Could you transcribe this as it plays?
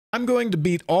I'm going to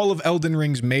beat all of Elden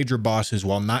Ring's major bosses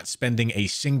while not spending a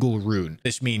single rune.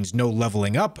 This means no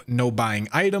leveling up, no buying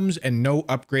items, and no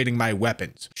upgrading my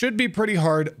weapons. Should be pretty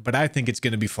hard, but I think it's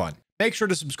going to be fun. Make sure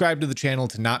to subscribe to the channel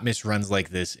to not miss runs like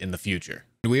this in the future.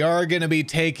 We are going to be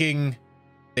taking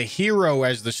the hero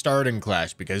as the starting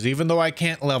class because even though I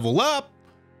can't level up,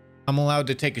 I'm allowed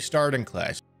to take a starting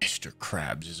class. Mr.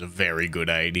 Krabs is a very good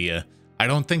idea. I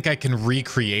don't think I can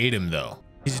recreate him though.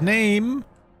 His name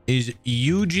is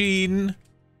Eugene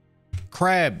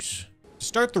Krabs. To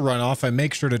start the run off, I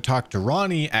make sure to talk to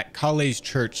Ronnie at Kale's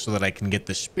church so that I can get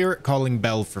the spirit calling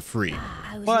bell for free.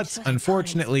 But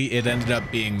unfortunately, it ended up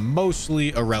being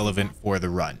mostly irrelevant for the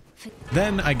run.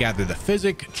 Then I gather the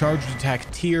physic, charged attack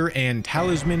tier, and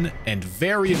talisman, and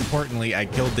very importantly, I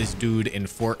killed this dude in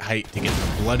Fort Height to get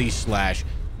the bloody slash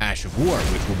Ash of War,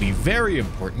 which will be very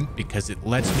important because it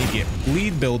lets me get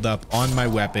bleed buildup on my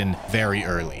weapon very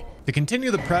early. To continue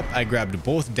the prep, I grabbed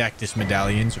both Dectus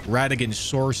medallions, Radigan's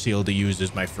Soar Seal to use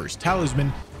as my first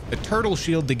talisman, the Turtle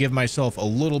Shield to give myself a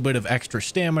little bit of extra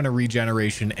stamina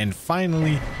regeneration, and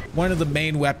finally, one of the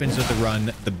main weapons of the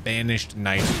run, the Banished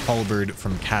Knight's Halberd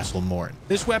from Castle Morn.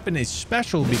 This weapon is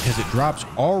special because it drops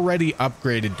already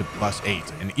upgraded to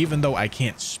 +8, and even though I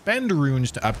can't spend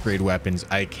runes to upgrade weapons,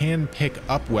 I can pick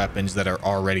up weapons that are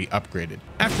already upgraded.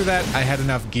 After that, I had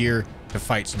enough gear to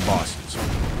fight some bosses.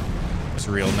 It's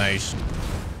real nice.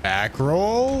 Back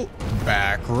roll,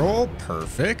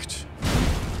 perfect.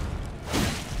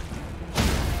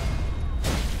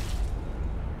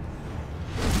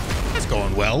 That's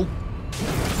going well.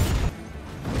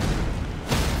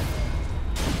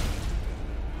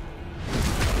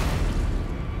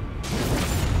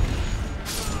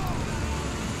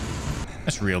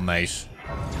 That's real nice.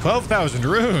 12,000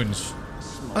 runes.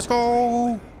 Let's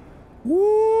go.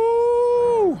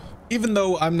 Woo! Even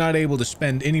though I'm not able to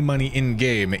spend any money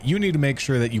in-game, you need to make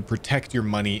sure that you protect your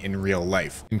money in real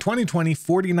life. In 2020,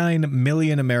 49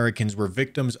 million Americans were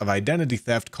victims of identity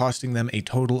theft, costing them a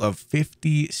total of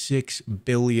 $56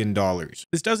 billion.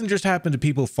 This doesn't just happen to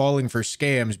people falling for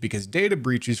scams because data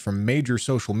breaches from major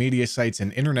social media sites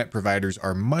and internet providers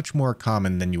are much more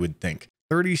common than you would think.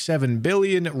 37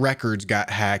 billion records got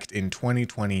hacked in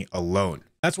 2020 alone.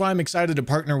 That's why I'm excited to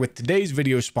partner with today's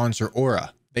video sponsor,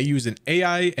 Aura. They use an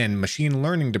AI and machine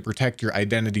learning to protect your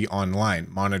identity online,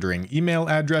 monitoring email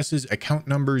addresses, account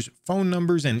numbers, phone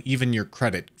numbers, and even your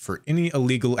credit for any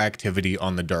illegal activity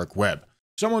on the dark web.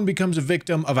 Someone becomes a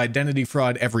victim of identity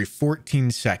fraud every 14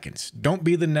 seconds. Don't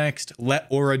be the next. Let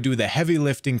Aura do the heavy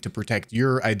lifting to protect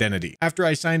your identity. After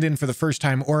I signed in for the first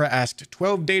time, Aura asked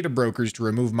 12 data brokers to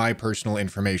remove my personal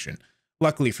information.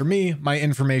 Luckily for me, my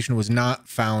information was not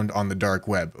found on the dark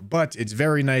web, but it's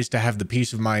very nice to have the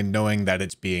peace of mind knowing that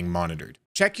it's being monitored.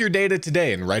 Check your data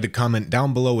today and write a comment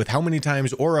down below with how many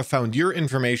times Aura found your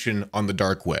information on the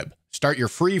dark web. Start your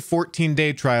free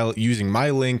 14-day trial using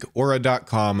my link,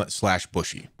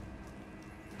 aura.com/bushy.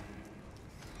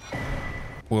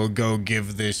 We'll go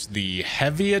give this the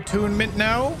heavy attunement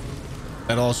now.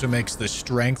 That also makes the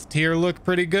strength tier look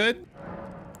pretty good.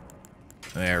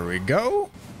 There we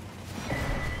go.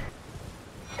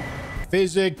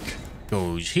 Physic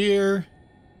goes here.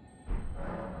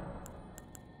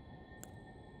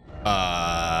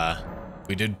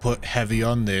 We did put heavy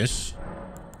on this.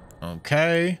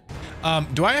 Okay.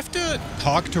 Do I have to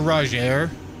talk to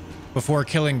Roger before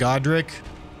killing Godric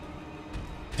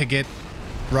to get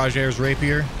Roger's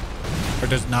rapier? Or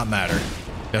does it not matter?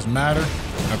 Doesn't matter?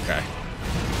 Okay.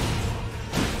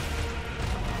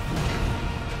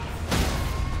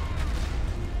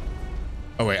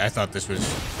 Oh wait, I thought this was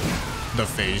the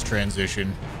phase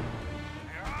transition.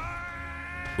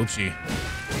 Whoopsie.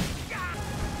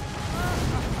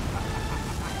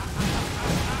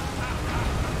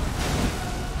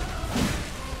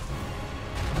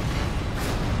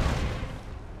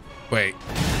 Wait,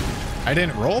 I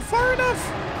didn't roll far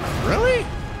enough? Really?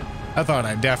 I thought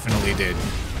I definitely did.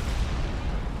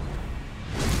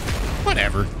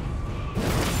 Whatever.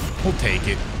 We'll take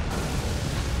it.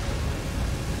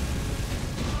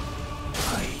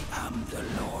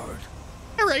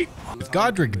 Alright. With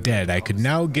Godric dead, I could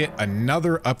now get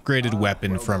another upgraded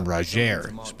weapon from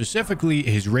Roger, specifically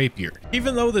his rapier.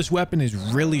 Even though this weapon is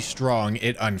really strong,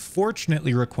 it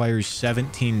unfortunately requires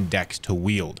 17 dex to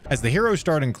wield. As the hero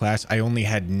starting class, I only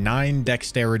had 9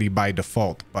 dexterity by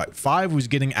default, but 5 was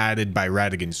getting added by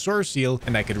Radigan's Soar Seal,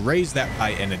 and I could raise that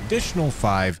by an additional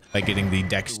 5 by getting the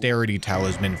dexterity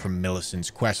talisman from Millicent's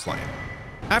questline.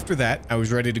 After that, I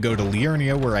was ready to go to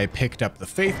Liurnia, where I picked up the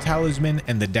Faith Talisman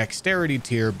and the Dexterity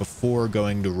tier before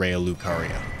going to Rhea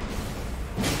Lucaria.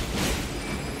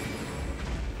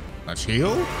 Let's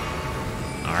heal.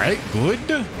 All right, good.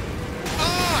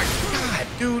 Oh, God,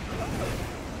 dude.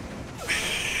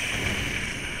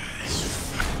 This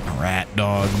fucking rat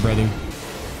dog, brother.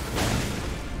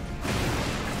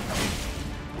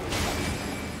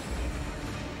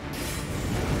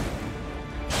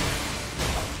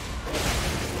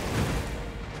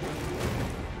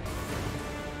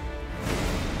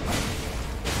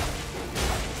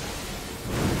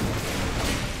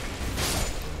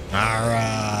 All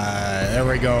right, there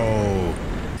we go.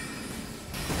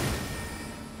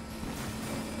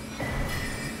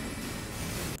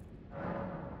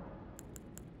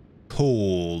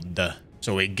 Cold.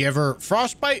 So we give her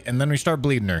frostbite and then we start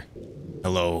bleeding her.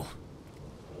 Hello,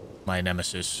 my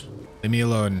nemesis. Leave me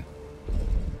alone.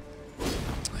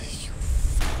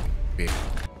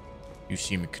 You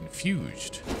seem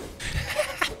confused.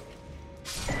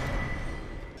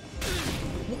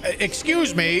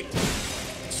 Excuse me.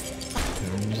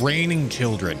 Raining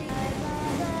children.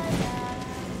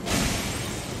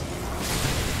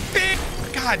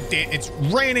 God damn, it's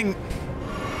raining.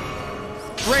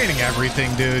 Raining everything,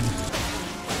 dude.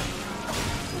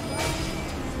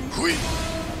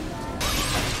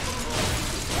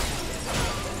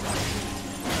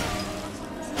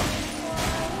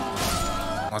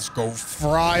 Let's go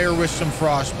fry her with some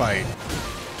frostbite.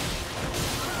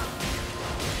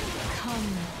 Come,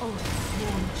 oh,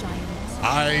 sworn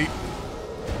giant.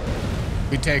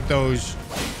 We take those.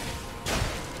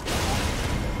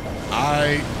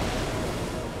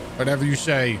 Whatever you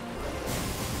say.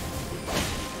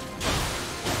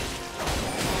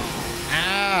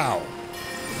 Ow.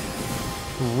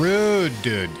 Rude,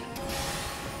 dude.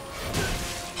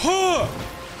 Huh.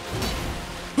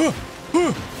 Huh.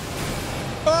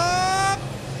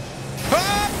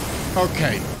 Huh.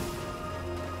 Okay.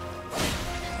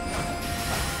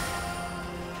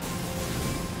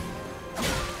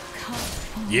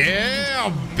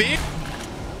 Yeah, bitch.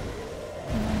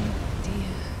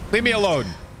 Leave me alone.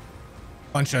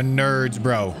 Bunch of nerds,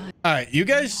 bro. All right, you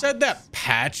guys said that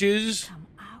patches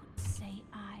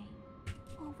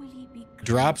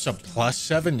drops a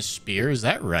 +7 spear. Is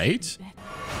that right?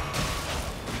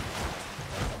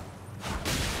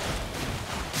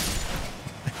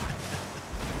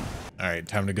 All right,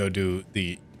 time to go do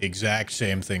the exact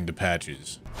same thing to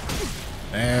patches.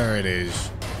 There it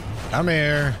is. Come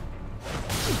here.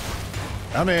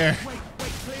 Come here.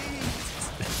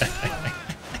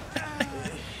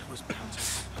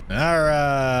 All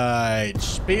right,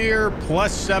 spear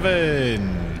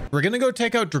 +7. We're gonna go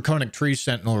take out Draconic Tree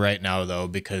Sentinel right now, though,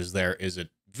 because there is a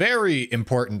very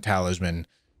important talisman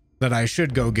that I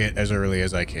should go get as early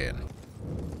as I can.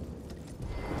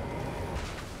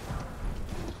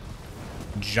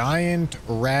 Giant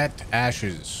rat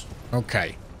ashes.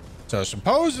 Okay, so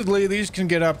supposedly these can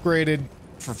get upgraded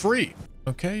for free.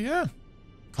 Okay, yeah.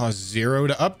 Cost 0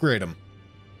 to upgrade them.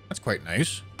 That's quite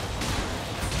nice.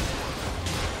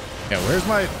 Yeah, where's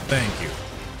my... Thank you.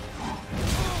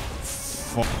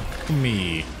 Fuck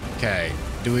me. Okay.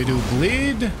 Do we do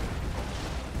bleed?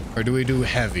 Or do we do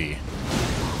heavy?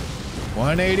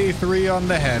 183 on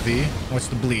the heavy. What's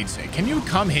the bleed say? Can you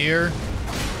come here?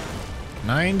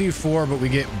 94, but we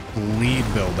get bleed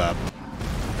buildup.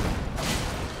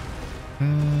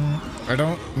 I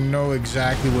don't know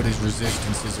exactly what his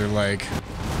resistances are like.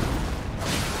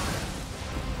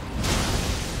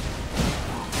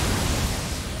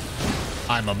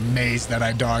 I'm amazed that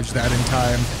I dodged that in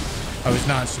time. I was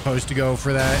not supposed to go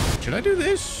for that. Should I do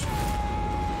this?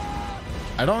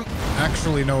 I don't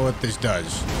actually know what this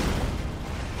does.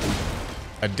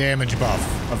 A damage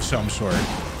buff of some sort.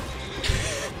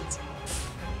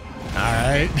 All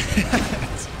right.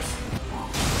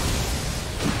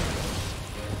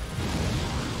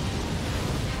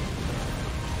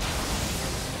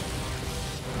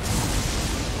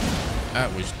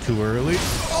 That was too early.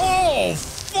 Oh,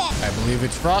 fuck! I believe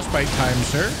it's frostbite time,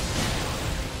 sir.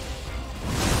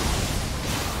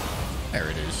 There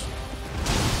it is.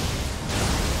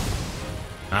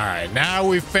 All right, now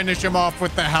we finish him off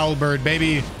with the halberd,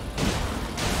 baby.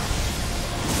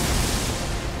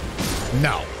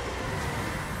 No.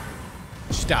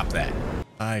 Stop that.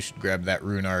 I should grab that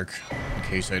rune arc in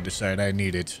case I decide I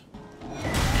need it.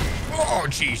 Oh,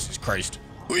 Jesus Christ.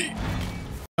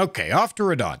 Okay, off to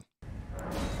Radon.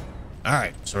 All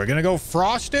right, so we're gonna go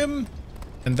frost him,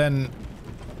 and then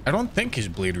I don't think his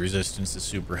bleed resistance is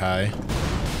super high.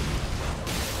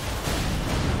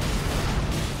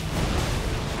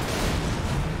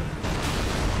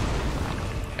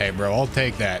 Hey, bro, I'll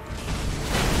take that.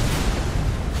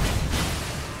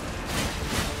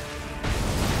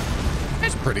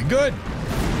 That's pretty good.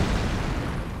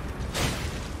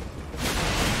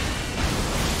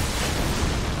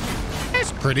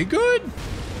 pretty good.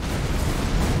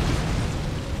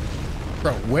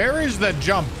 Bro, where is the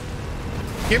jump?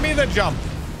 Give me the jump.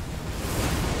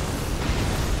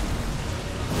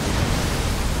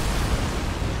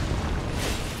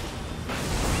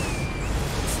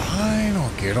 Fine,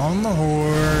 I'll get on the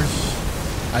horse.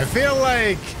 I feel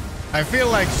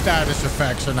like status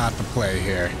effects are not the play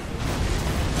here.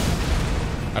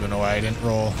 I don't know why I didn't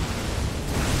roll.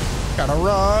 Gotta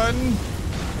run.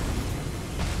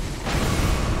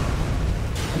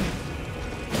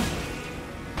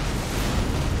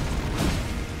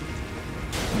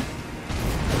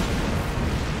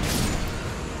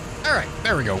 All right,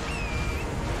 there we go.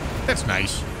 That's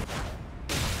nice.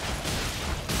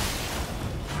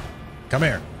 Come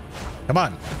here. Come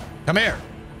on. Come here.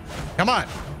 Come on.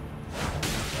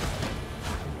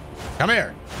 Come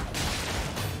here.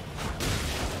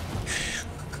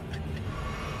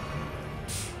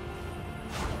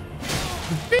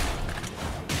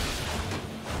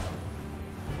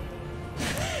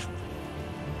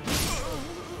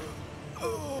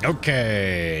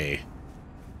 Okay.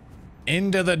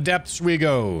 Into the depths we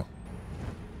go.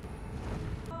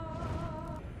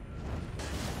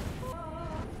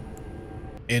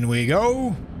 In we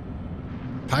go.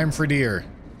 Time for deer.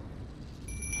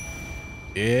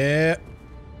 Yeah.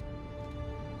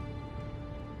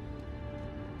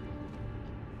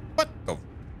 What the?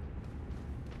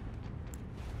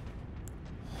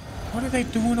 What are they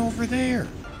doing over there?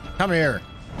 Come here.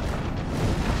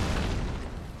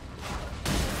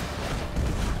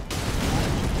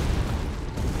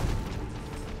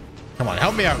 Come on,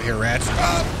 help me out here, rats.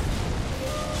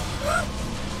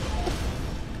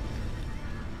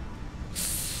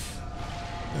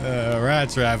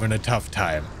 Rats are having a tough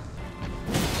time.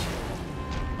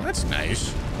 Well, that's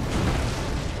nice.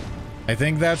 I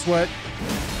think that's what...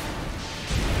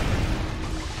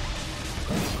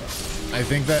 I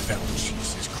think that... Oh,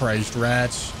 Jesus Christ,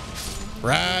 rats.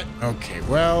 Rat. Okay,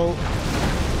 well...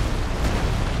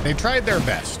 They tried their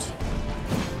best.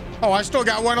 Oh, I still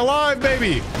got one alive,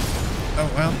 baby. Oh,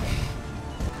 well.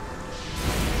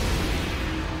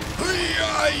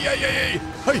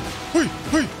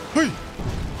 Hey.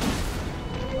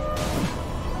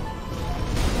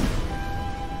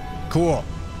 Cool.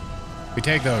 We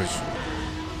take those.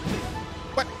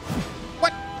 What?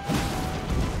 What?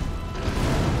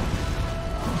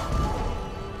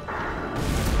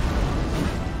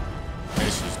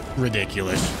 This is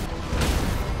ridiculous.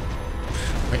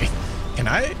 Wait, can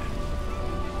I?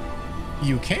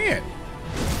 You can't.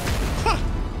 Huh.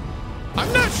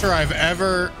 I'm not sure I've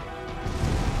ever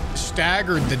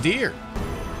staggered the deer.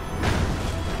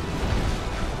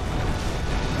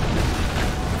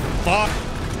 Fuck.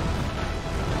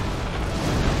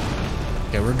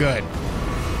 Okay, we're good.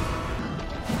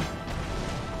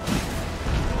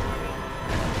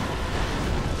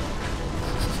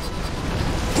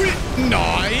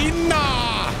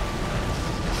 Nah.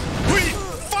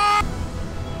 Fuck.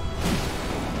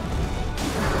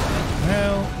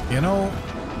 Well, you know,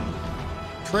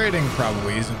 trading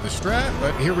probably isn't the strat,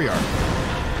 but here we are.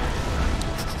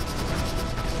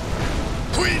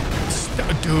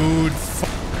 Dude,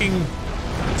 fucking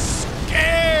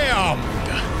scammed.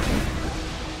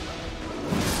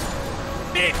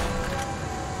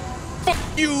 Fuck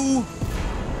you,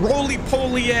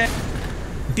 roly-poly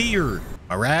deer.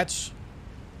 My rats,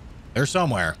 they're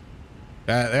somewhere.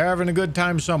 They're having a good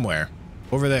time somewhere.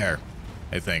 Over there,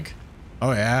 I think.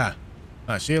 Oh, yeah.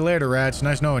 See you later, rats.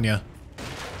 Nice knowing you.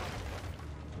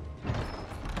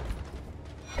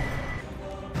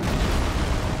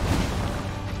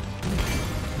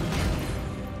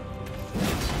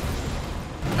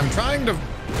 I'm trying to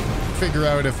figure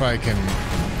out if I can...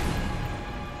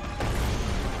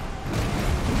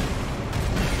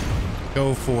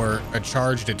 go for a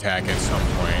charged attack at some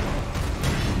point.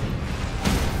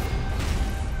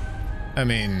 I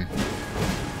mean...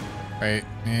 right?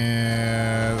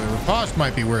 Yeah, the riposte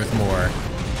might be worth more.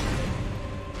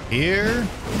 Here?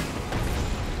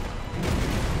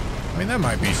 I mean, that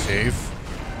might be safe.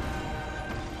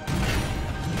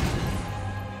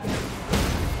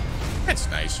 That's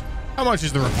nice. How much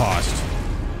is the riposte?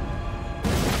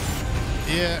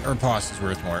 Yeah, riposte is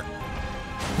worth more.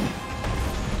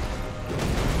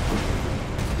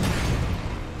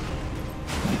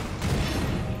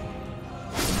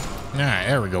 All right,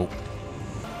 there we go.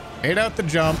 Ate out the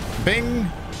jump. Bing.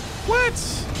 What?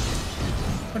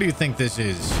 What do you think this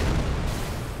is?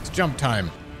 It's jump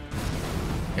time.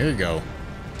 Here you go.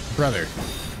 Brother,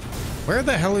 where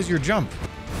the hell is your jump?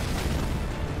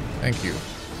 Thank you.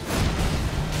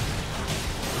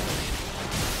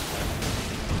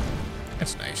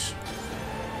 That's nice.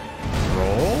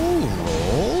 Roll,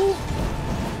 roll.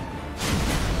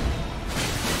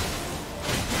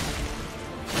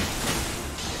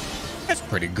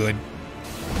 pretty good.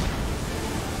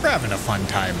 We're having a fun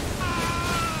time.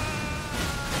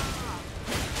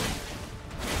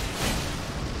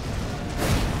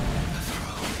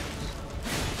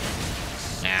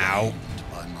 Ow.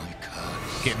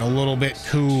 Getting a little bit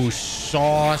too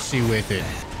saucy with it.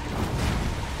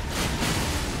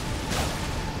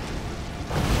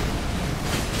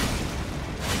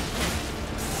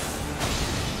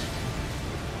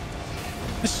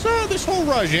 This whole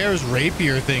Roger's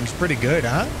rapier thing's pretty good,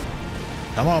 huh?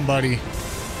 Come on, buddy.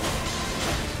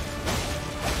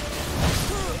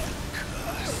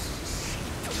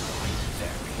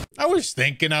 I was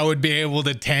thinking I would be able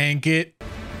to tank it.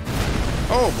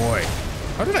 Oh boy.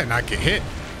 How did I not get hit?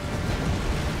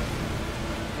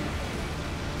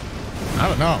 I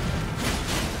don't know.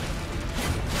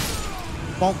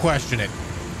 Won't question it.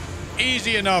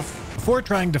 Easy enough. Before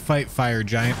trying to fight Fire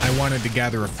Giant, I wanted to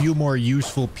gather a few more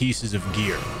useful pieces of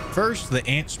gear. First, the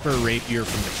Ant Spur Rapier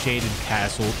from the Shaded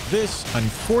Castle. This,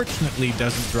 unfortunately,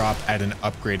 doesn't drop at an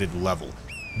upgraded level,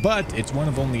 but it's one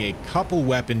of only a couple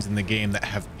weapons in the game that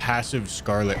have passive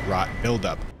Scarlet Rot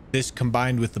buildup. This,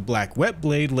 combined with the Black Wet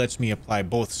Blade, lets me apply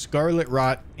both Scarlet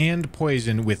Rot and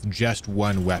Poison with just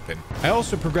one weapon. I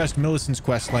also progressed Millicent's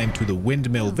questline to the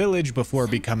Windmill Village before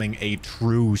becoming a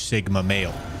true Sigma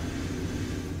male.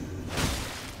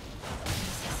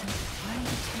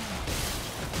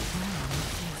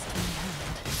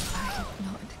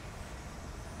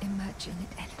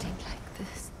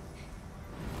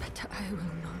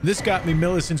 This got me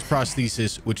Millicent's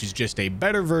prosthesis, which is just a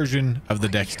better version of the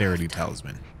Dexterity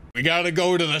Talisman. We gotta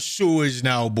go to the sewers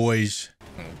now, boys.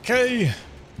 Okay,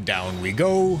 down we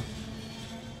go.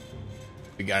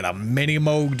 We got a mini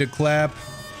Moog to clap.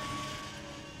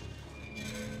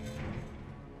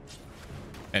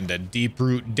 And a Deep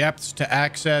Root Depths to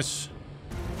access.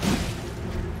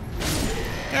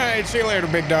 All right, see you later,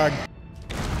 big dog.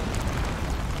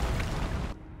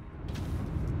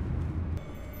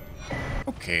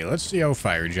 Okay, let's see how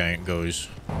Fire Giant goes.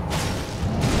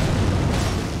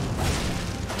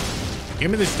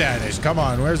 Give me the status. Come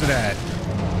on, where's it at?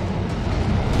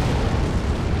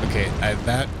 Okay,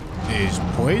 that is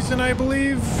poison, I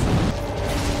believe.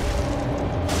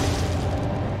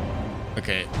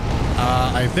 Okay,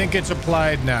 I think it's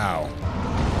applied now.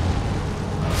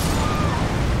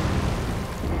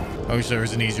 I wish there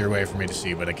was an easier way for me to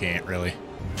see, but I can't really.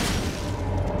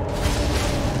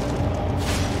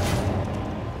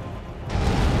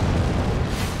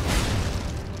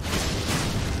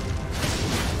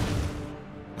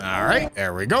 All right,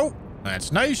 there we go.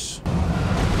 That's nice.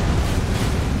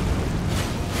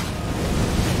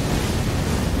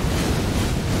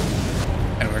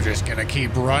 And we're just gonna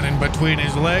keep running between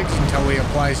his legs until we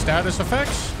apply status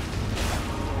effects.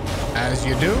 As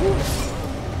you do.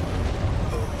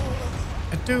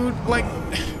 Dude, like,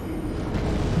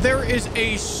 there is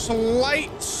a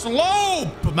slight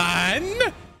slope, man.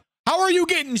 How are you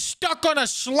getting stuck on a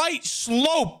slight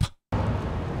slope?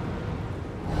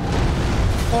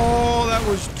 Oh, that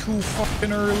was too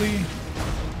fucking early.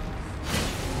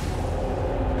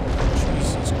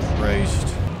 Jesus Christ.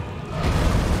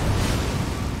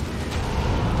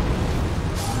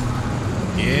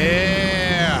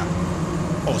 Yeah.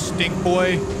 Oh, stink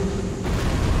boy.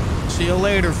 See you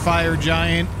later, Fire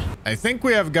Giant. I think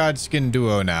we have Godskin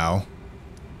Duo now.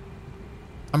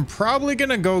 I'm probably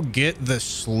gonna go get the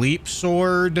Sleep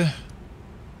Sword.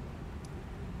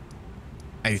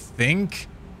 I think.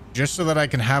 Just so that I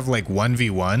can have like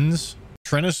 1v1s.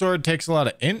 Trinosaur takes a lot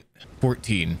of int.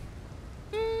 14.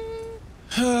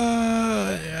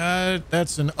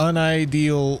 That's an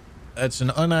unideal. That's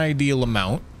an unideal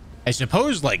amount. I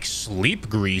suppose like sleep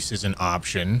grease is an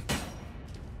option.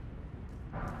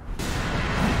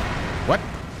 What?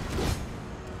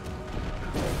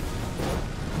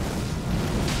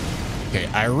 Okay,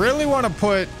 I really want to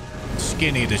put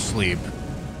Skinny to sleep.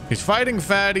 Because fighting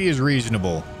Fatty is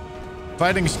reasonable.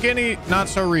 Fighting Skinny, not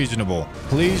so reasonable.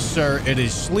 Please, sir, it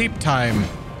is sleep time.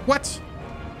 What?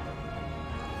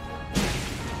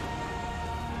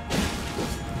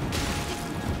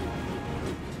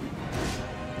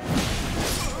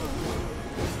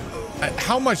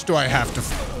 How much do I have to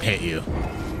hit you?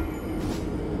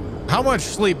 How much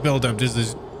sleep buildup does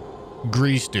this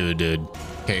grease do, dude?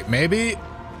 Okay, maybe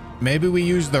we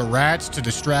use the rats to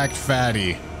distract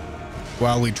Fatty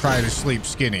while we try to sleep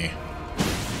Skinny.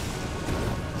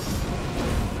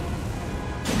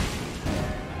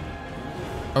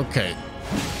 Okay.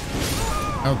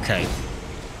 Okay.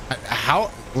 How,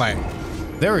 like,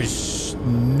 there is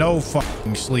no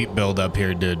fucking sleep buildup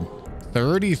here, dude.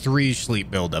 33 sleep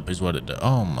buildup is what it does.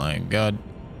 Oh my God.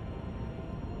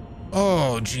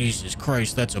 Oh, Jesus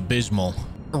Christ, that's abysmal.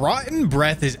 Rotten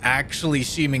breath is actually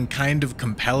seeming kind of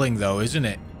compelling though, isn't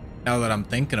it? Now that I'm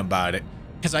thinking about it.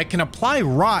 Because I can apply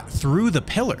rot through the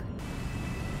pillar.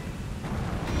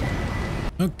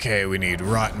 Okay, we need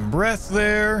rotten breath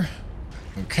there.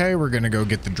 Okay, we're gonna go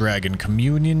get the dragon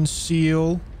communion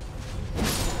seal.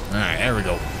 All right, there we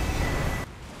go.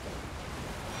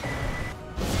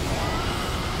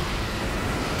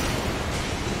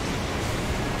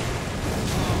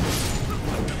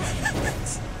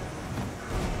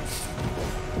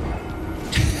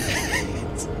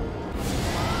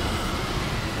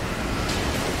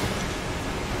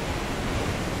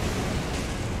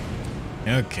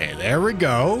 Okay, there we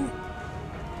go.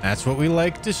 That's what we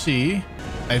like to see.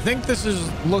 I think this is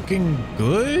looking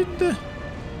good.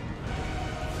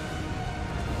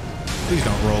 Please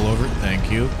don't roll over.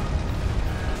 Thank you.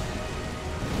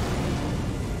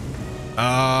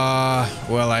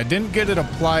 Well, I didn't get it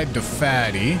applied to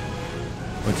Fatty,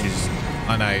 which is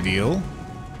unideal.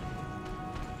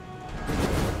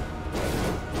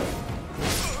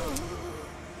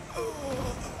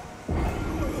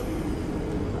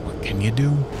 What can you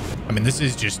do? I mean, this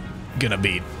is just gonna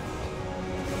be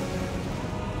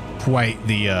quite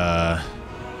the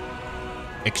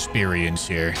experience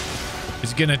here.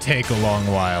 It's gonna take a long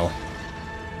while,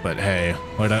 but hey,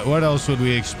 what else would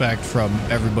we expect from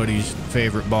everybody's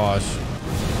favorite boss?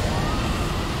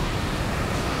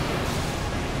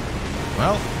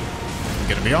 Well, I'm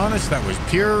gonna be honest, that was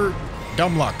pure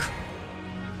dumb luck.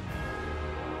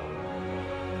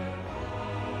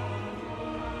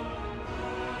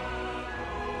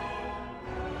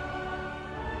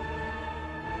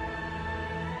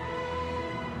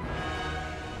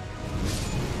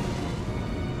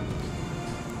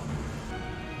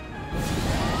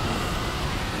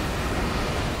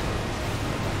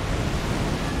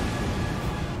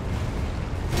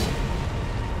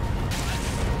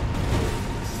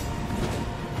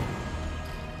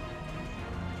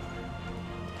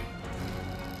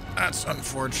 That's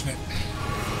unfortunate.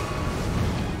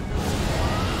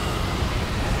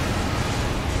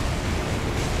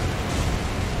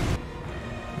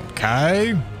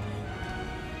 Okay.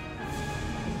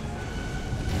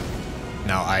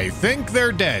 Now I think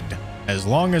they're dead as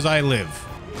long as I live.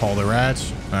 Call the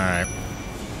rats. All right.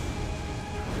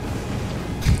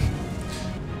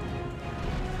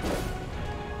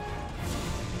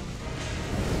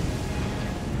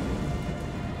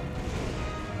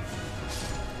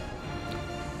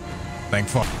 Thank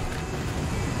fuck.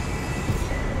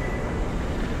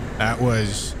 That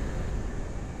was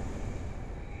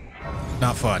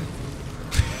not fun.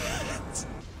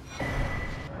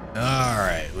 All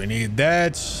right, we need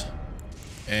that.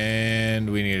 And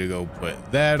we need to go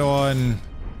put that on.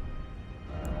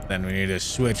 Then we need to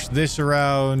switch this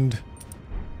around.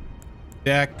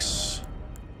 Dex.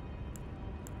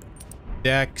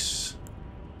 Dex.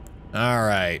 All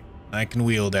right. I can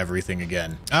wield everything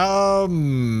again.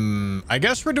 I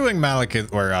guess we're doing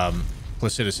Malekith or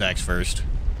Placidus Axe first.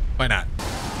 Why not?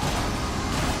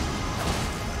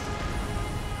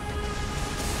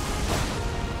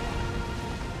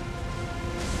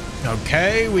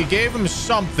 Okay, we gave him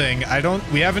something.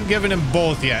 We haven't given him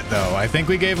both yet though. I think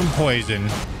we gave him poison.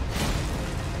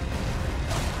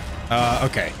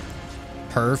 Okay.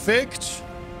 Perfect.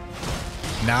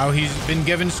 Now he's been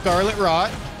given Scarlet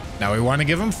Rot. Now we want to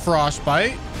give him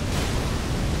Frostbite.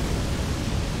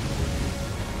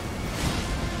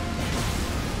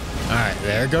 All right,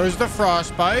 there goes the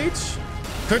Frostbite.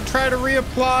 Could try to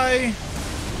reapply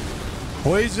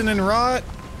Poison and Rot.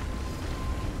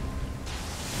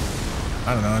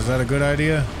 I don't know. Is that a good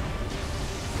idea?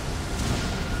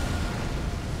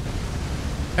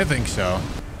 I think so.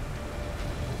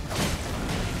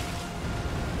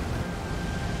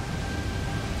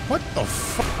 What the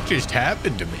fuck just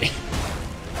happened to me?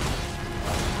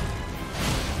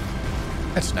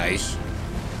 That's nice.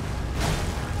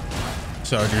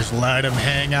 So just let him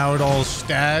hang out all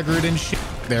staggered and shit.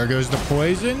 There goes the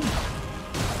poison.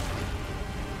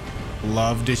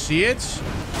 Love to see it.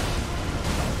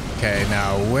 Okay,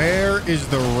 now where is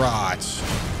the rot?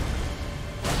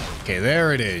 Okay,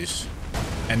 there it is.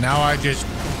 And now I just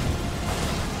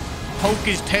poke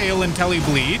his tail until he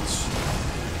bleeds.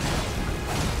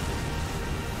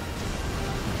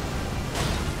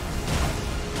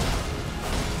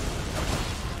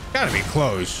 Gotta be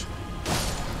close.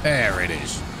 There it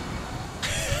is.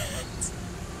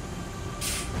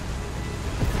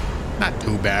 Not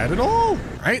too bad at all. All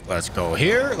right, let's go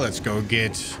here. Let's go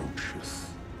get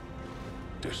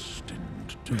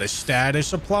the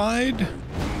status applied.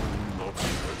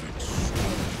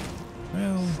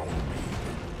 Well,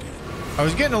 I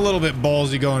was getting a little bit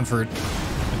ballsy going for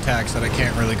attacks that I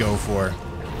can't really go for,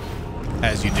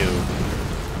 as you do.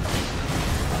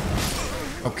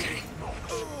 Okay.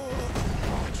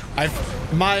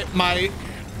 My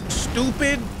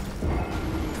stupid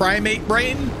primate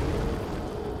brain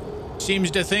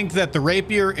seems to think that the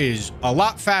rapier is a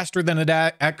lot faster than it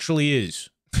actually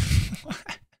is. All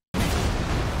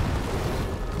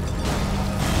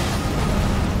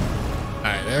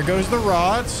right, there goes the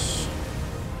rods.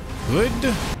 Good.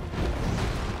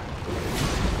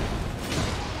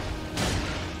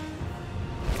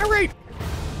 All right.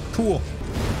 Cool.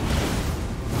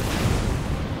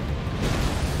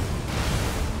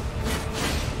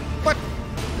 What?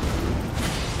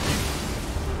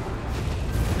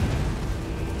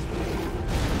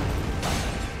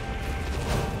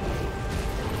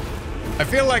 I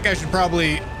feel like I should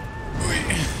probably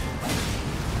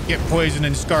get poison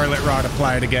and scarlet rot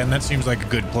applied again. That seems like a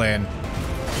good plan.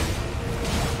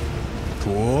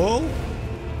 Cool.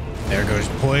 There goes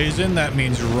poison. That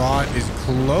means rot is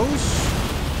close.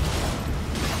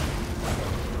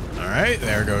 All right,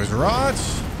 there goes rot.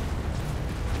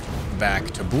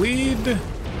 Back to bleed.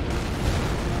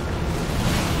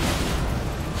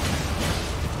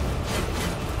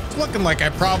 It's looking like I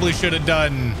probably should have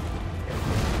done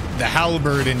the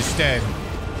halberd instead.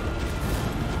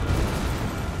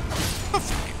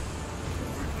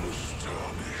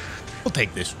 We'll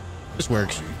take this. This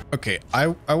works. Okay, I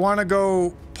want to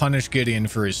go punish Gideon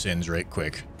for his sins right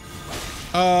quick.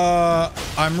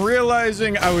 I'm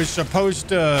realizing I was supposed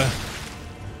to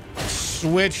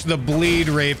switch the bleed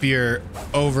rapier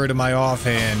over to my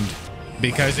offhand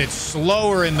because it's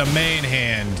slower in the main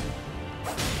hand.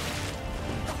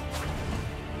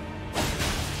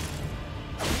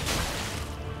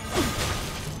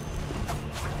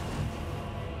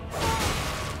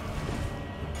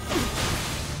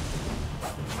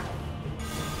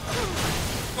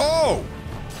 Oh!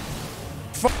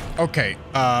 Okay,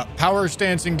 power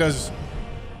stancing does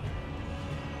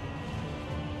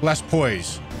less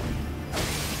poise.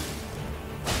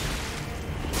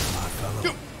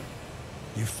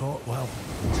 You fought well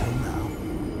until now.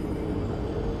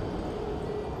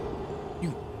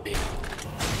 You bitch.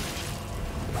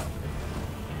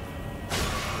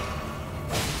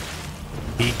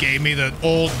 He gave me the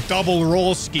old double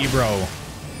roll ski, bro.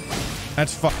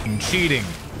 That's fucking cheating.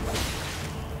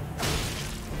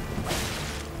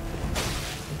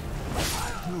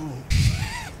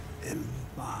 In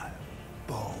my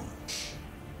bones.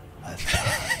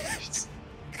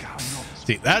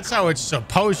 See, that's how it's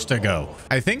supposed to go.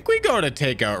 I think we go to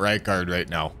take out right guard right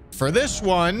now. For this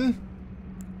one,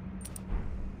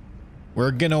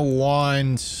 we're gonna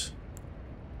want,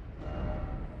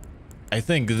 I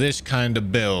think, this kind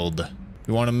of build.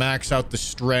 We want to max out the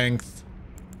strength.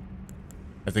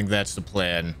 I think that's the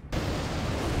plan.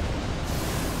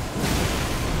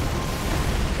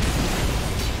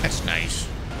 That's nice.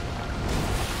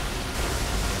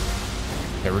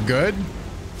 Okay, we're good.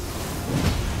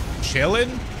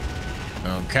 Chilling.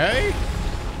 Okay.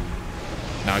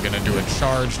 Now gonna do a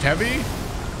charged heavy.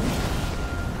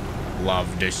 Love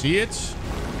to see it.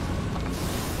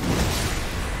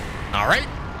 All right.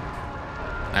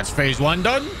 That's phase one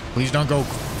done. Please don't go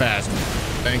fast.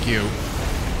 Thank you.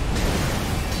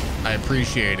 I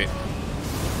appreciate it.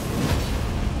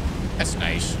 That's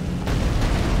nice.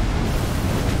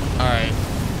 All right.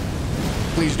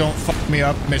 Please don't fuck me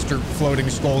up, Mr. Floating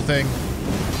Skull thing.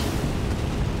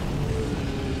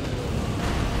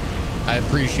 I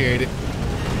appreciate it.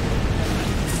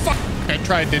 Fuck! I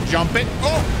tried to jump it.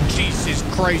 Oh, Jesus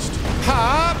Christ.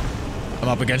 Hop! I'm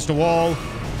up against a wall.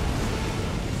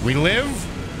 We live.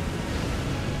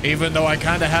 Even though I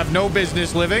kind of have no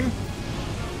business living.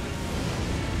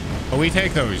 But we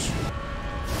take those.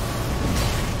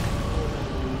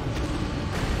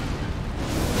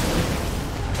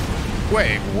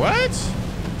 Wait, what?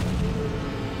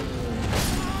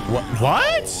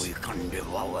 What?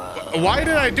 Why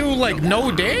did I do, like,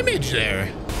 no damage there?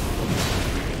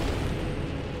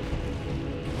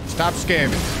 Stop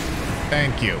scamming.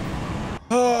 Thank you.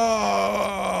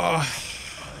 Oh,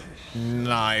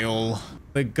 Nile.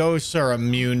 The ghosts are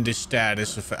immune to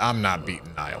status effect. I'm not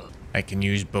beating Nile. I can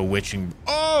use bewitching.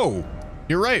 Oh,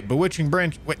 you're right. Bewitching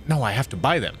branch. Wait, no, I have to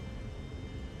buy them.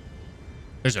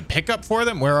 There's a pickup for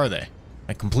them? Where are they?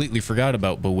 I completely forgot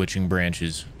about bewitching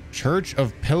branches. Church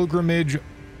of Pilgrimage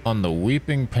on the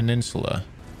Weeping Peninsula.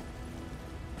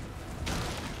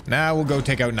 Now we'll go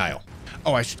take out Nile.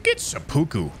 Oh, I should get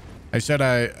seppuku. I said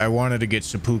I wanted to get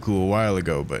seppuku a while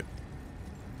ago, but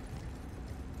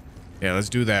yeah, let's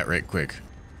do that right quick.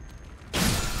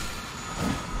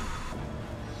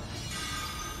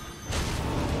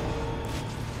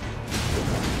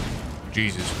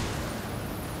 Jesus.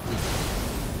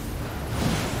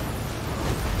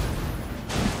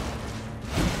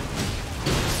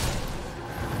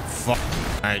 Fuck.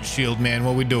 All right, shield man,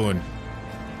 what we doing?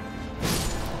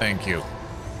 Thank you.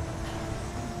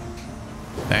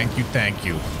 Thank you, thank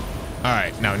you. All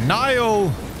right, now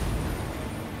Niall,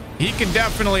 he can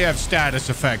definitely have status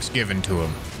effects given to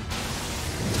him.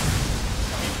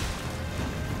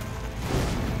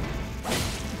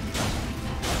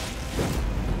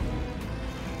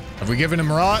 Have we given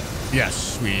him rot?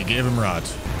 Yes, we gave him rot.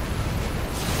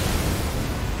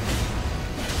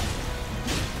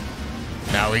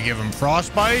 Now we give him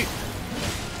frostbite.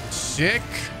 Sick.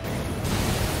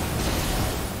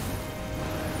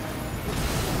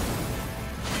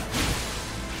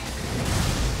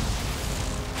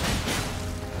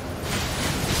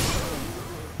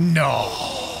 No.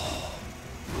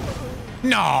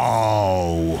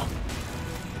 No.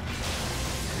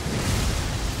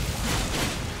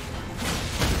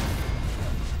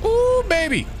 Ooh,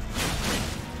 baby.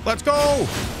 Let's go.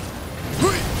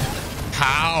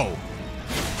 How?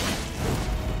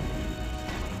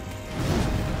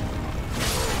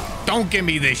 Don't give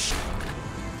me this.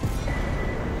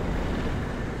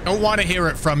 Don't want to hear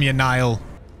it from you, Niall.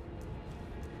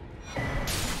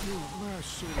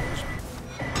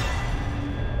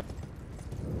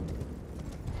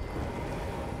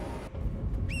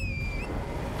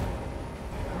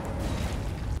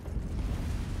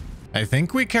 I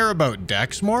think we care about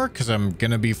Dex more because I'm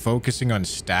going to be focusing on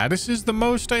statuses the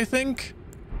most, I think.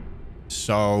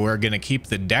 So we're going to keep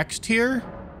the Dex tier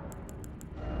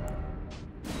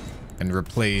and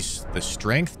replace the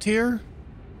Strength tier.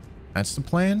 That's the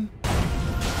plan.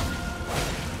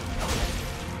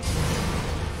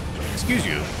 Excuse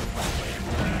you.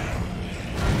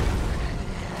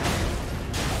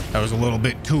 That was a little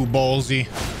bit too ballsy,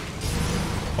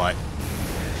 but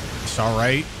it's all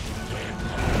right.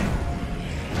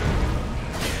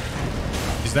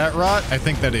 Is that rot? I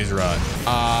think that is rot.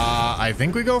 I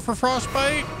think we go for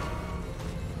frostbite.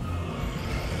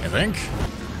 I think.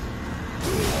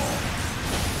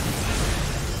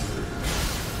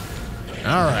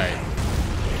 All right.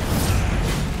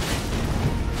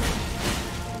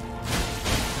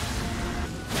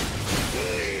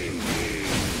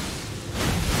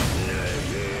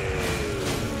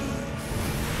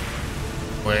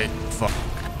 Wait, fuck.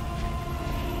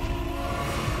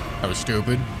 That was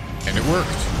stupid. And it worked.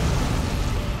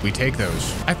 We take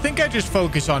those. I think I just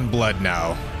focus on blood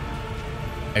now.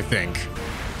 I think.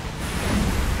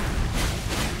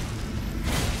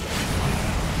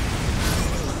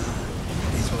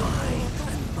 It's mine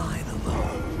and mine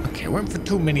alone. Okay, I went for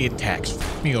too many attacks.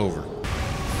 F me over.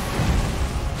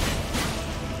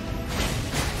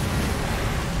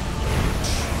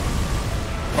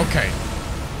 Okay.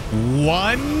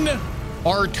 One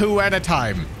or two at a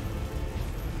time.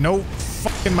 No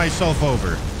fucking myself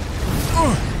over.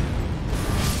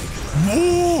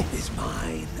 Whoa! It's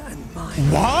mine and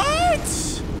mine.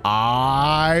 What?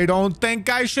 I don't think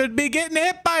I should be getting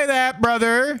hit by that,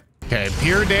 brother. Okay,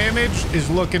 pure damage is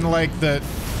looking like the...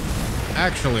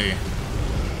 Actually,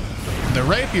 the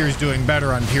rapier is doing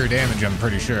better on pure damage, I'm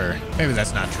pretty sure. Maybe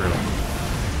that's not true.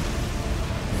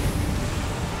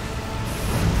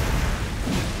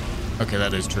 Okay,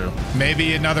 that is true.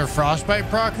 Maybe another frostbite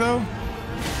proc, though?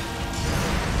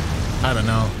 I don't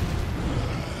know.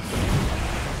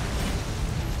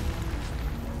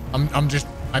 I'm just...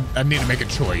 I need to make a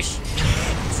choice.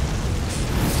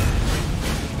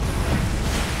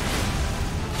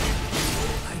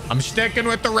 I'm sticking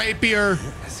with the rapier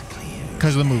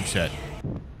because of the moveset.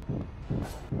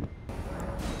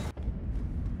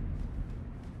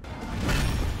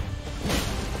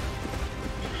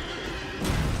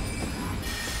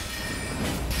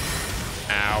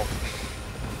 Ow.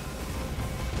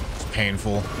 It's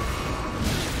painful.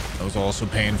 That was also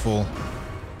painful.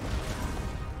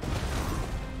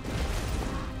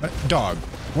 Dog,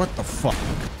 what the fuck?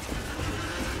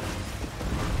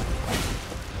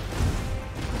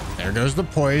 There goes the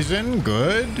poison.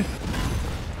 Good.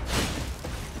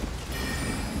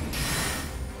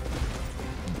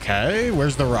 Okay,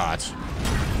 where's the rot?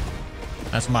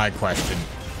 That's my question.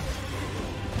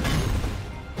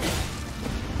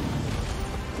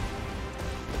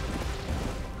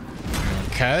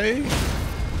 Okay.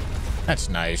 That's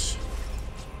nice.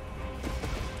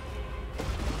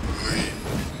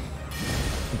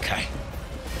 Okay.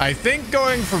 I think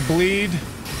going for bleed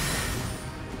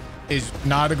is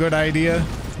not a good idea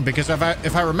because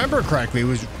if I remember correctly, it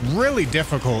was really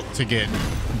difficult to get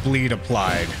bleed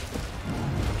applied.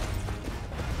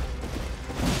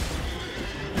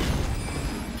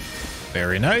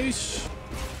 Very nice.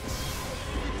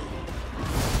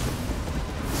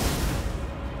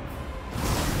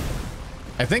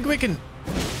 I think we can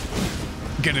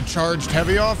get a charged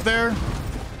heavy off there.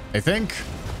 I think.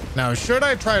 Now, should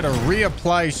I try to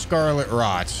reapply Scarlet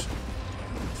Rot?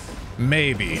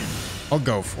 Maybe. I'll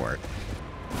go for it.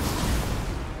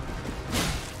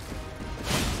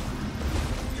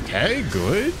 Okay,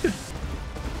 good.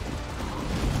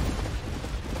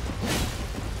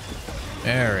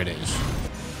 There it is.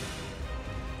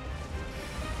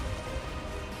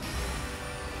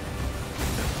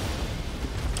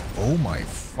 Oh my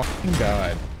fucking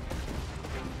god.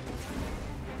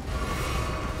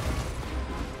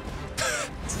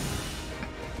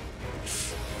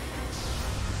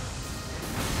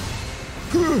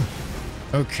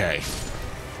 Okay.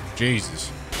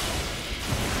 Jesus.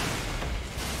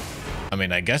 I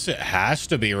mean, I guess it has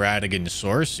to be Radigan's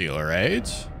Source Seal,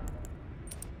 right?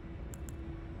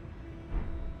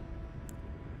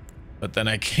 But then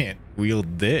I can't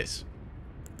wield this.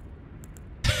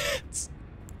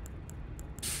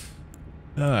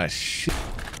 Ah, shit.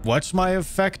 What's my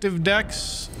effective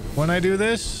dex when I do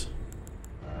this?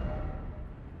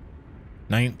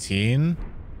 19.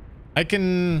 I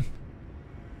can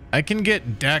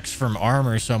get dex from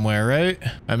armor somewhere, right?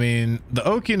 I mean, the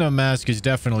Okina mask is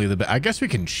definitely the best. I guess we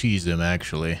can cheese him,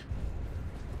 actually.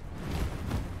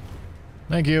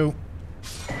 Thank you.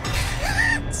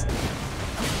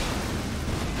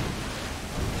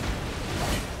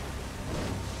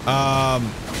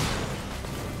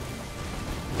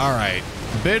 All right.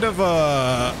 Bit of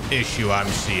a issue I'm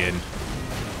seeing.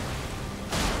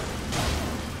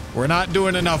 We're not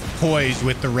doing enough poise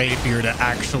with the rapier to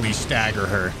actually stagger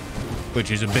her,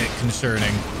 which is a bit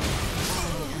concerning.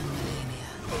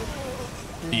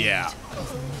 Yeah.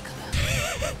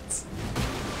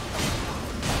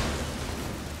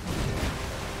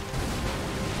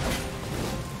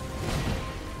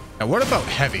 Now, what about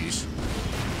heavies?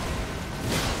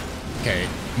 Okay,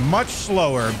 much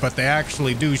slower, but they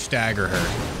actually do stagger her,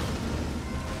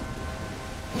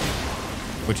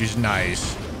 which is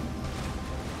nice.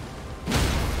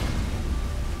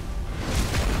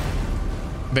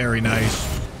 Very nice.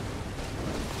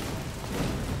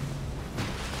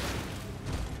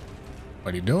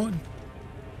 What are you doing?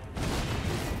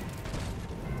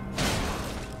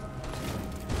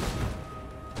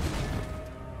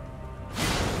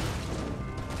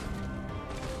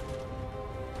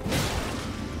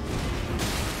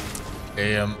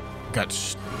 Damn, got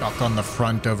stuck on the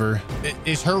front of her.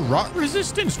 Is her rot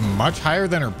resistance much higher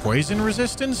than her poison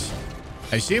resistance?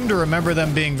 I seem to remember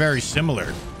them being very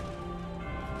similar.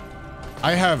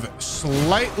 I have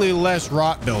slightly less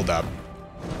rot buildup,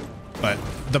 but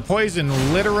the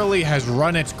poison literally has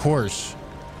run its course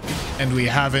and we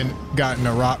haven't gotten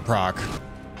a rot proc.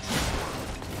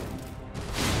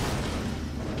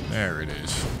 There it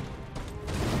is.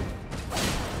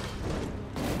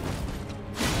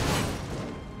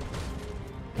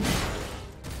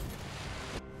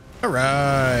 All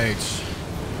right.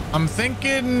 I'm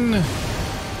thinking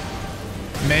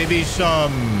maybe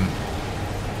some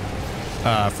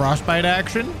frostbite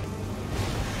action.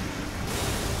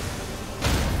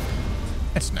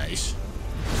 That's nice.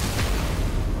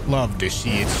 Love to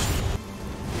see it.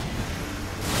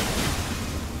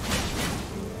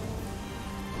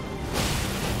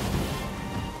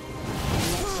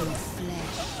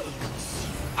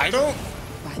 I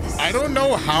don't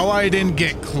know how I didn't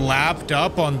get clapped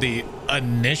up on the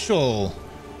initial.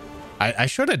 I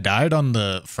should have died on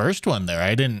the first one there.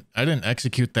 I didn't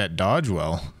execute that dodge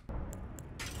well.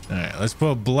 All right, let's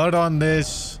put blood on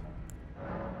this.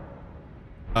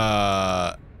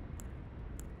 And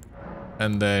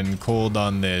then cold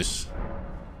on this.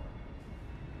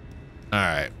 All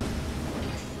right.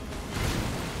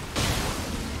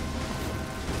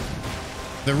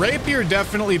 The rapier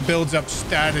definitely builds up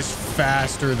status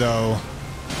faster, though.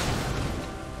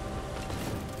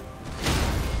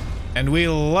 And we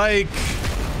like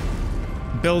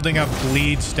building up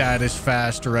bleed status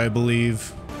faster, I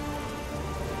believe.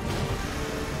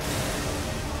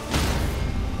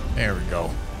 There we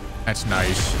go. That's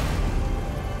nice.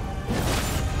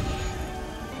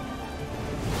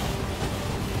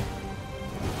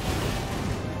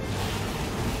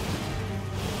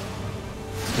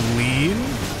 Clean?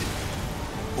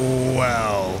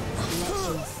 Well.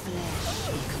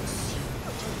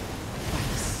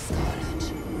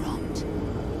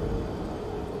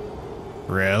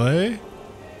 Really?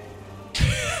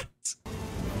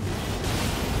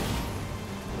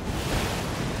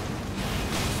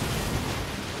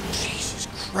 Jesus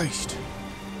Christ.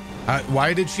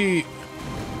 Why did she...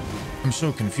 I'm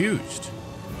so confused.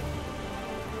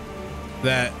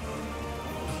 That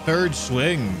third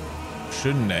swing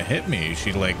shouldn't have hit me.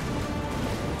 She like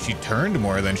She turned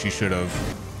more than she should have.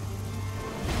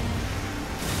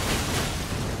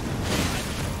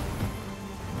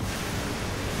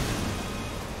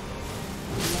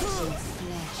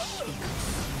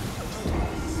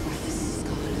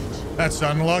 That's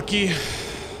unlucky.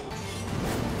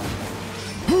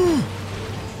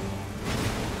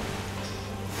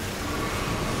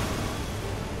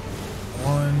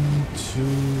 One,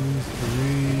 two,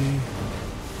 three.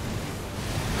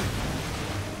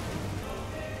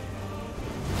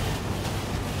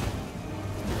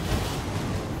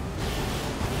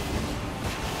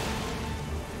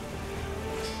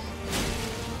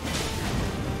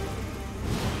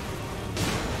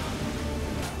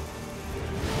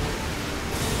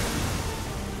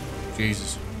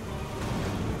 Jesus.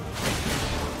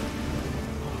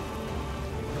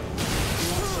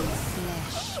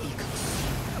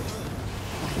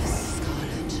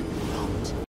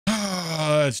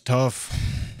 That's tough.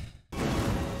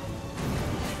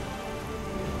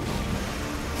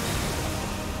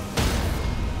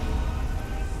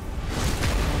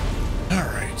 All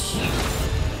right.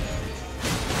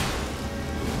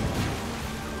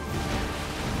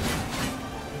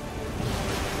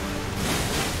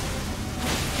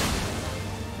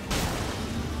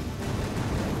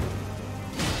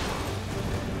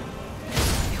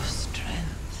 Your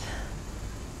strength.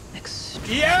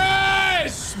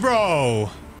 Yes, bro.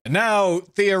 Now,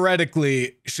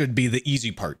 theoretically, should be the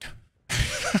easy part. Come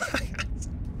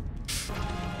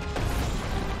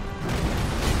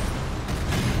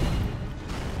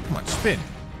on, spin.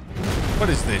 What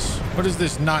is this? What is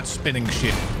this not spinning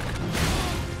shit?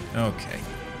 Okay.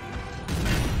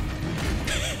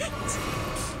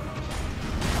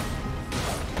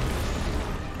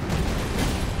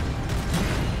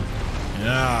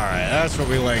 Alright, that's what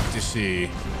we like to see.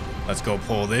 Let's go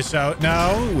pull this out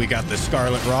now. We got the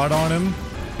Scarlet Rod on him.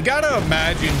 You gotta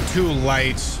imagine 2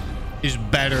 lights is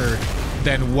better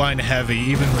than 1 heavy,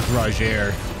 even with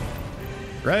Roger.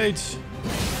 Right?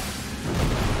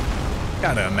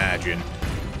 Gotta imagine.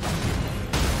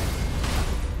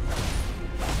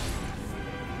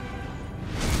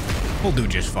 We'll do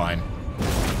just fine.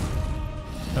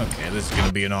 Okay, this is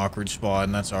gonna be an awkward spot,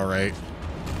 and that's alright.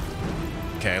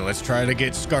 Okay, let's try to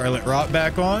get Scarlet Rot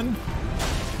back on.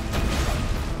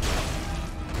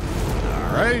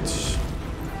 All right.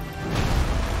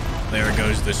 There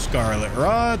goes the Scarlet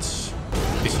Rot.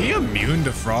 Is he immune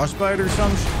to frostbite or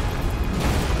some shit?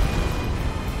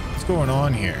 What's going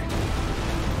on here?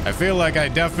 I feel like I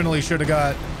definitely should have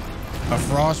got a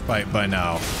frostbite by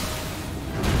now.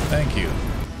 Thank you.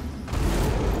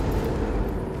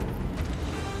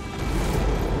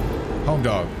 Home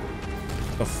dog.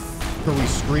 The f are we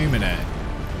screaming at?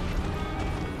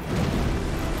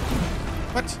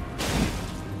 What?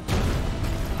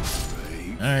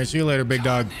 All right, see you later, big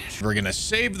dog. We're gonna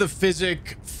save the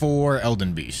physic for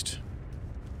Elden Beast.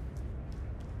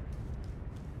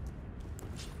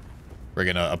 We're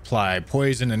gonna apply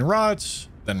poison and rots.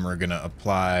 Then we're gonna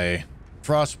apply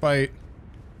frostbite.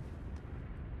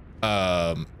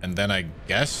 And then I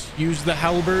guess use the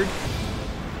halberd.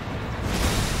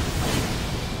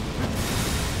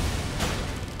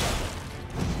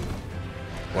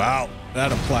 Wow,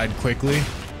 that applied quickly.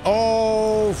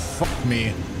 Oh, fuck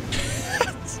me.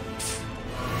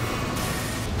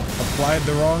 Applied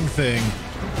the wrong thing.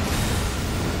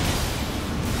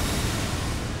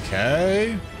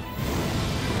 Okay.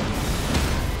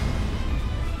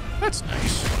 That's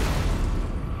nice.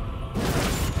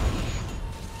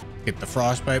 Get the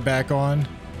frostbite back on.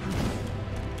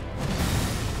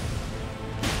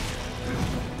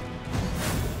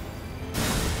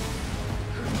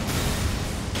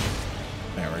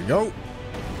 There we go.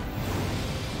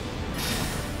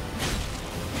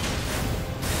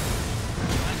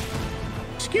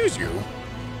 Excuse you.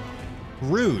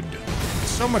 Rude.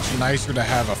 It's so much nicer to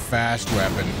have a fast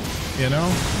weapon, you know?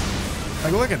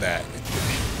 Like, look at that.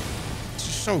 It's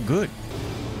just so good.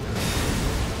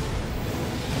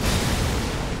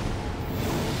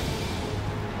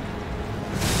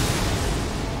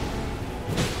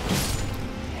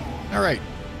 All right.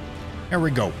 There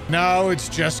we go. Now it's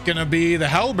just gonna be the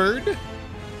halberd.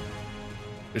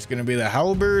 Just gonna be the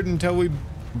halberd until we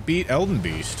beat Elden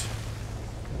Beast.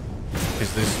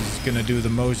 Because this is gonna do the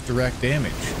most direct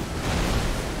damage.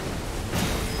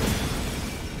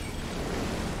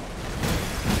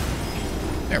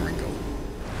 There we go.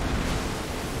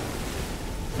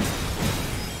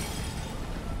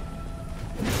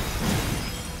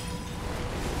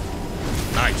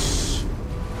 Nice.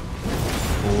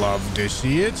 Love to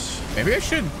see it. Maybe I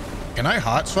should... Can I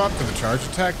hot swap to the charge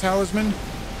attack talisman?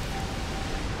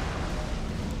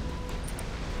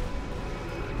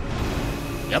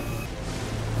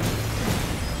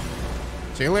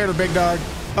 See you later, big dog.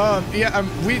 Yeah,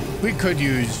 we could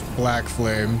use Black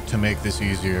Flame to make this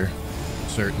easier.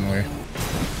 Certainly.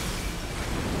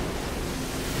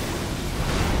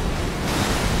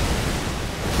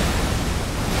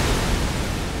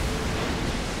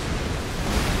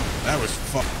 That was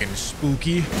fucking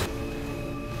spooky.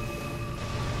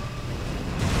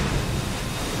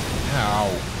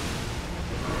 Ow.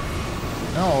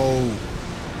 No.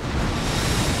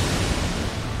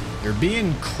 You're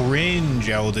being cringe,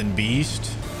 Elden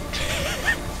Beast.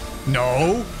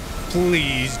 No.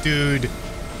 Please, dude.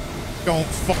 Don't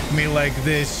fuck me like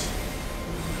this.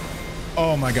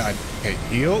 Oh my god. Okay,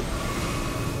 heal.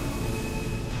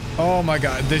 Oh my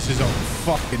god, this is a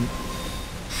fucking...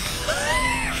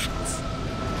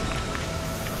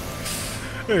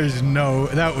 There's no...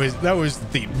 That was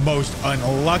the most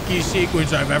unlucky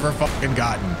sequence I've ever fucking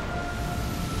gotten.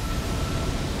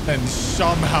 And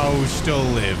somehow still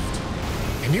lived.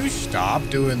 Can you stop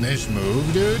doing this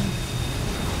move, dude?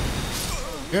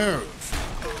 Dude,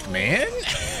 man?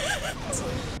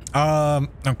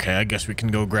 Okay, I guess we can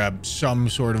go grab some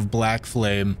sort of black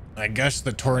flame. I guess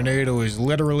the tornado is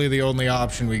literally the only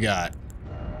option we got.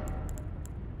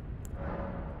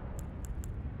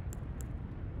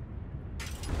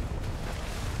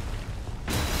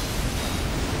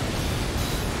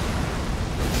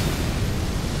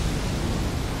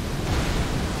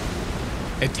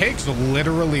 It takes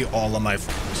literally all of my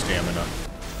stamina.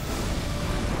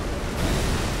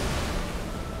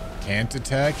 Can't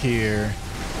attack here.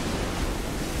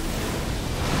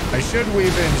 I should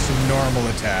weave in some normal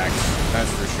attacks,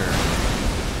 that's for sure.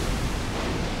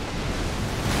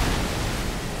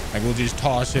 Like, we'll just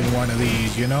toss in one of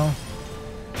these, you know?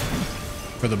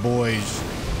 For the boys.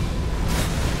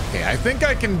 Okay, I think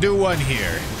I can do one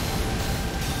here.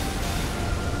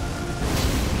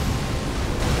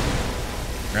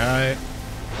 Right.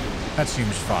 That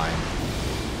seems fine.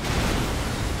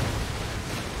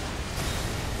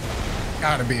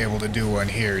 Gotta be able to do one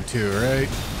here too, right?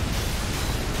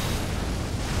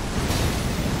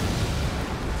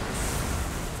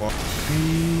 Fuck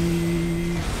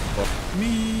me. Fuck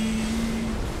me.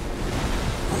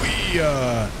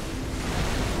 Hoo-yah.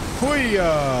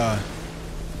 Hoo-yah.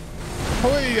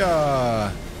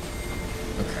 Hoo-yah.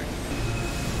 Okay.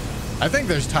 I think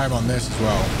there's time on this as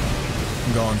well.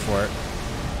 I'm going for it.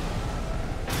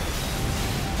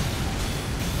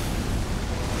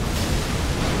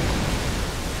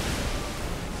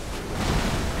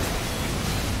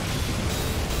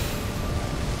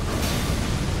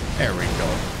 There we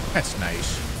go. That's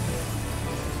nice.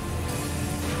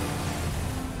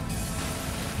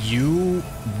 You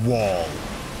wall.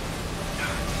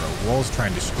 Bro, wall's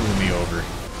trying to screw me over.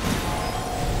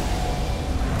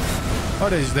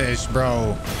 What is this,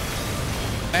 bro?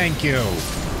 Thank you.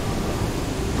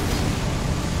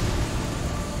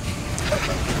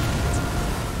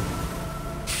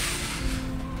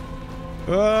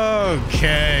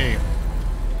 Okay.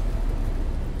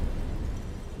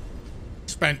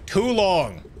 Spent too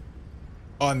long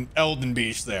on Elden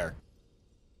Beast there.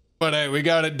 But hey, we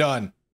got it done.